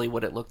heavily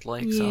what it looked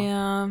like. So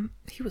Yeah,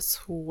 he was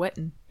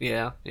sweating.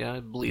 yeah,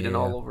 bleeding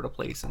all over the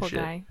place and Poor shit.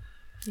 guy.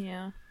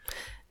 Yeah.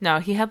 No,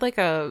 he had like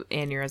a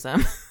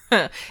aneurysm,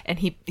 and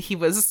he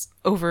was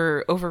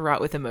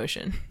overwrought with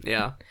emotion.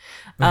 Yeah,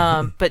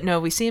 But no,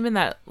 we see him in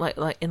that like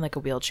in like a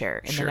wheelchair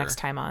in Sure. the next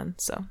time on.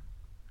 So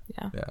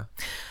Yeah,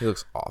 he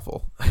looks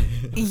awful.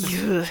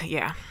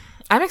 yeah,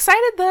 I'm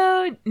excited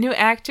though. New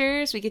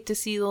actors. We get to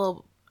see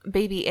little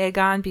baby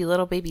Aegon be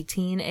little baby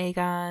teen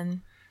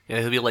Aegon, yeah,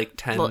 he'll be like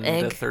 10 Little to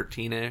egg.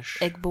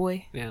 13ish. egg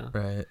boy. Yeah,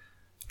 Right.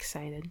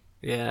 Excited.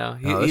 yeah.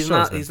 Oh, this He's show's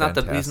not. been He's not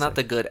the. He's fantastic. not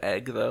the good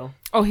egg though.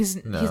 Oh,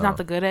 he's No. not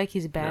the good egg.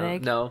 He's a bad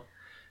egg. No, He's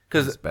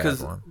because a bad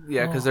one.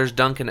 because there's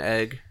Duncan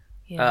Egg.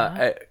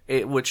 Yeah.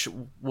 Which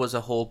was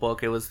a whole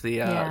book. It was the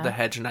Yeah. the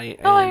Hedge Knight.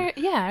 Oh, And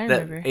I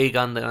that remember.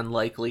 Aegon the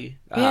Unlikely.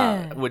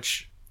 Yeah.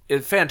 Which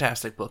is a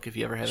fantastic book if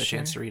you ever have a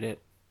chance to Sure. read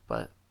it.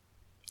 But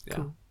yeah,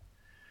 Cool.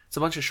 it's a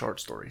bunch of short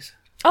stories.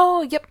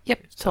 Oh, yep.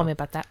 Told me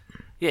about that.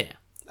 Yeah,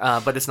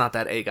 but it's not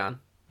that Aegon.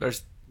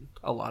 There's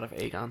a lot of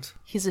Aegons.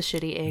 He's a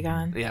shitty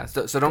Aegon. Yeah,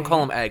 so don't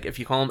call him Egg. If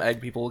you call him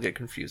Egg, people will get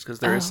confused because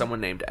there is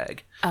someone named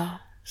Egg. Oh.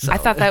 So- I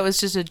thought that was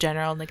just a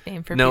general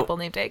nickname for No. people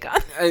named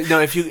Aegon.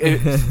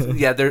 No,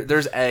 yeah,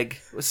 there's Egg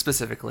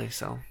specifically.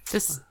 So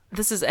This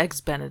is Eggs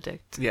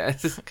Benedict. yeah,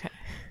 Okay.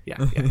 yeah.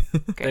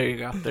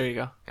 There you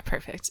go.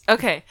 Perfect.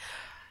 Okay.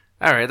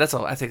 All right, that's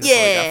all. I think that's all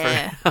I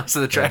got for House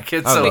of the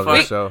Dragon I so love far.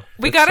 this show.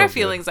 We It's got so our good.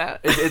 feelings out.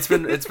 It's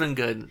been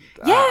good.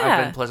 Yeah.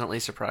 I've been pleasantly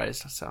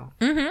surprised. So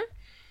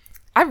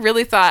I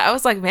really thought, I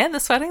was like, man,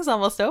 this wedding's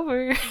almost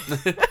over.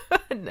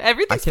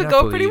 Everything's been cannot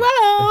going pretty believe-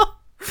 well.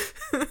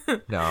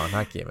 No,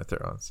 not Game of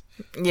Thrones.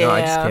 Yeah. No,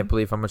 I just can't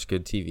believe how much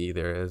good TV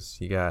there is.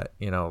 You got,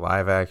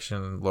 live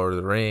action, Lord of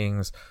the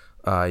Rings.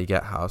 You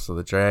got House of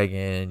the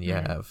Dragon. You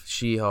have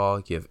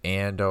She-Hulk. You have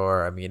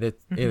Andor. I mean, it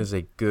is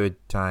a good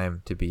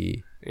time to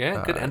be.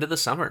 yeah, good end of the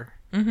summer.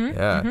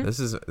 Yeah, this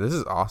is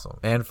awesome.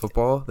 And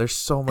football. There's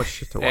so much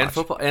shit to watch. And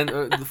football and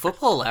the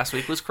football last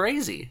week was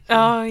crazy.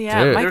 Oh,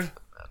 yeah. Dude. Mike,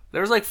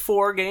 There was like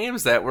 4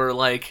 games that were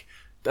like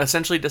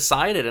essentially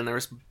decided, and there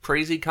was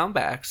crazy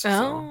comebacks. So.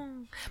 oh.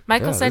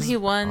 Michael Yeah, said this he is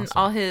won awesome.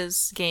 all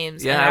his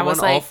games. Yeah, and I was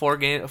won all like,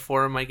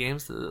 4 of my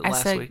games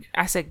last week.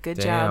 I said, good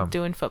Damn. job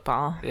doing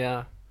football.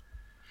 Yeah,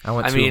 I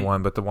went I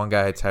 2-1, but the one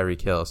guy had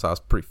Tyreek Hill, so I was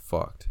pretty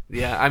fucked.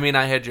 yeah. I mean,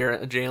 I had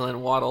Jalen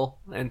Waddle,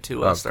 and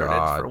Tua Oh, started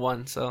God. for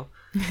 1. So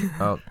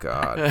Oh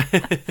God.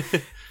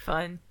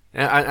 Fun.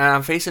 and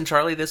I'm facing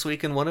Charlie this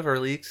week in one of our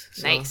leagues.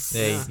 So. Nice.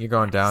 Hey, you're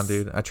going down,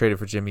 dude. I traded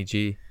for Jimmy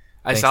G.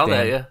 I Thanks, saw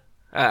Dan. that.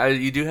 Yeah,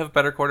 you do have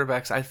better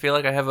quarterbacks. I feel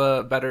like I have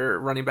a better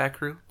running back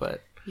crew,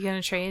 but You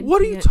gonna trade?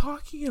 What are you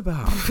talking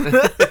about?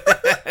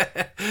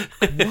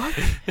 What?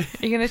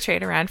 You gonna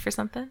trade around for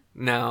something?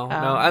 no.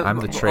 I'm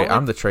the trade.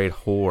 I'm the trade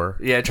whore.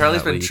 Yeah, in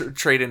Charlie's that been league.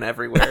 trading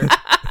everywhere.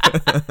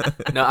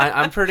 No,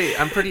 I'm pretty.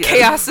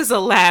 Chaos is a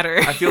ladder.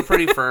 I feel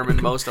pretty firm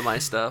in most of my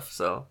stuff.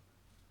 So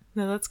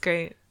No, that's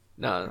great.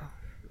 no,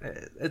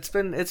 it's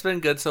been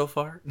good so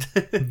far.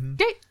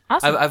 Great.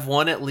 Awesome. I've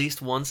won at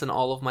least once in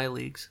all of my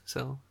leagues.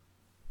 So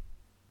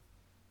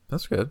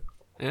That's good.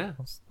 yeah,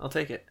 I'll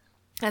take it.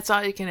 That's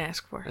all you can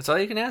ask for. That's all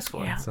you can ask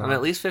for. Yeah. I'm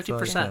at least That's all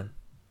you 50%.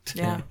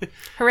 Yeah.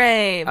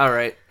 Hooray. All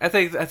right, I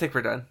think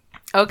we're done.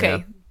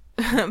 Okay.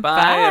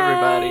 Bye,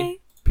 everybody.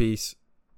 Peace.